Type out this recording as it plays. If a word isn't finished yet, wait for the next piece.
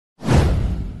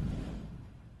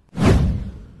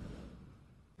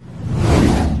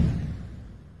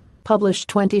Published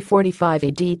 2045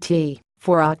 EDT,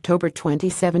 for October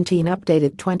 2017.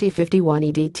 Updated 2051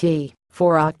 EDT,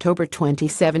 for October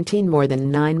 2017. More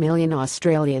than 9 million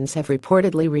Australians have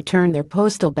reportedly returned their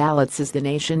postal ballots as the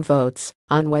nation votes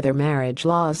on whether marriage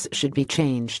laws should be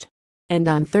changed. And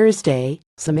on Thursday,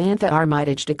 Samantha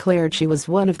Armytage declared she was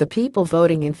one of the people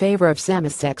voting in favor of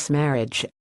same-sex marriage.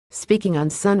 Speaking on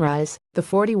Sunrise, the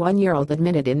 41-year-old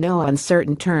admitted in no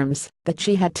uncertain terms that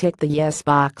she had ticked the yes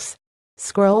box.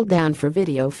 Scroll down for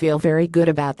video. Feel very good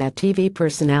about that. TV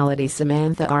personality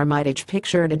Samantha Armytage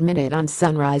pictured admitted on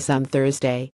Sunrise on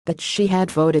Thursday that she had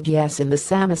voted yes in the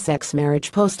same-sex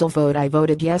marriage postal vote. I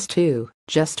voted yes too,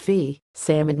 just fee,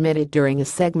 Sam admitted during a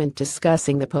segment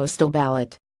discussing the postal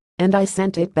ballot. And I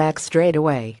sent it back straight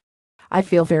away. I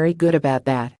feel very good about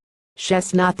that.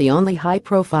 She's not the only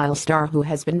high-profile star who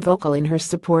has been vocal in her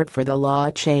support for the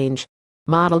law change.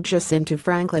 Model Jacinta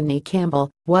Franklin Nee Campbell,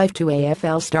 wife to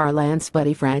AFL star Lance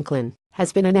Buddy Franklin,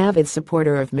 has been an avid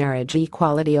supporter of marriage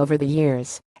equality over the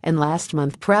years, and last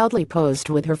month proudly posed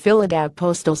with her filled out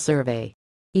postal survey.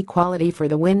 Equality for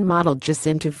the Win model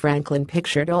Jacinta Franklin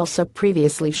pictured also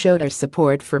previously showed her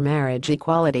support for marriage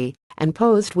equality and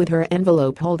posed with her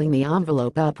envelope holding the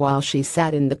envelope up while she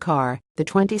sat in the car. The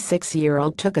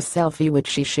 26-year-old took a selfie which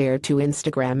she shared to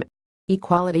Instagram.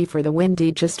 Equality for the Win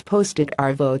D just posted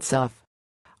our votes off.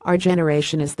 Our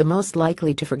generation is the most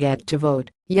likely to forget to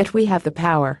vote, yet we have the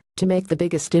power to make the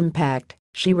biggest impact,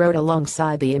 she wrote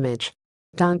alongside the image.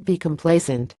 Don't be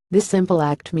complacent, this simple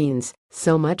act means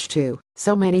so much to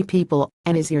so many people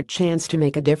and is your chance to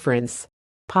make a difference.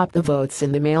 Pop the votes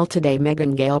in the mail today.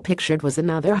 Megan Gale pictured was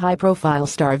another high-profile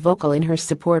star vocal in her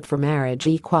support for marriage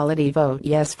equality. Vote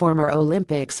yes. Former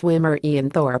Olympic swimmer Ian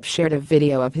Thorpe shared a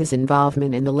video of his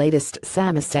involvement in the latest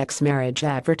same-sex marriage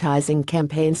advertising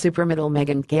campaign. Supermodel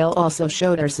Megan Gale also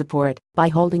showed her support by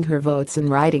holding her votes and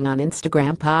writing on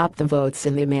Instagram, pop the votes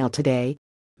in the mail today.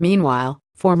 Meanwhile,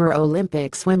 former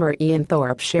Olympic swimmer Ian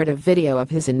Thorpe shared a video of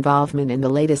his involvement in the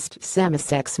latest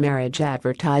same-sex marriage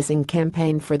advertising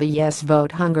campaign for the Yes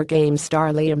Vote. Hunger Games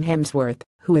star Liam Hemsworth,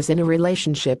 who is in a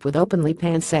relationship with openly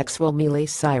pansexual Miley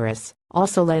Cyrus,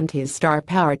 also lent his star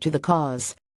power to the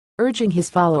cause. Urging his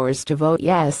followers to vote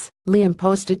yes, Liam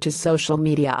posted to social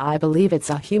media, I believe it's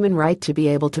a human right to be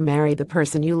able to marry the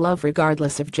person you love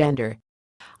regardless of gender.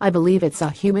 I believe it's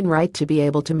a human right to be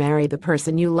able to marry the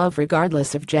person you love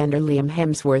regardless of gender. Liam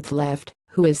Hemsworth left,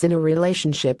 who is in a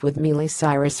relationship with Miley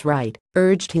Cyrus,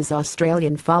 urged his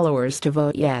Australian followers to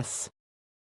vote yes.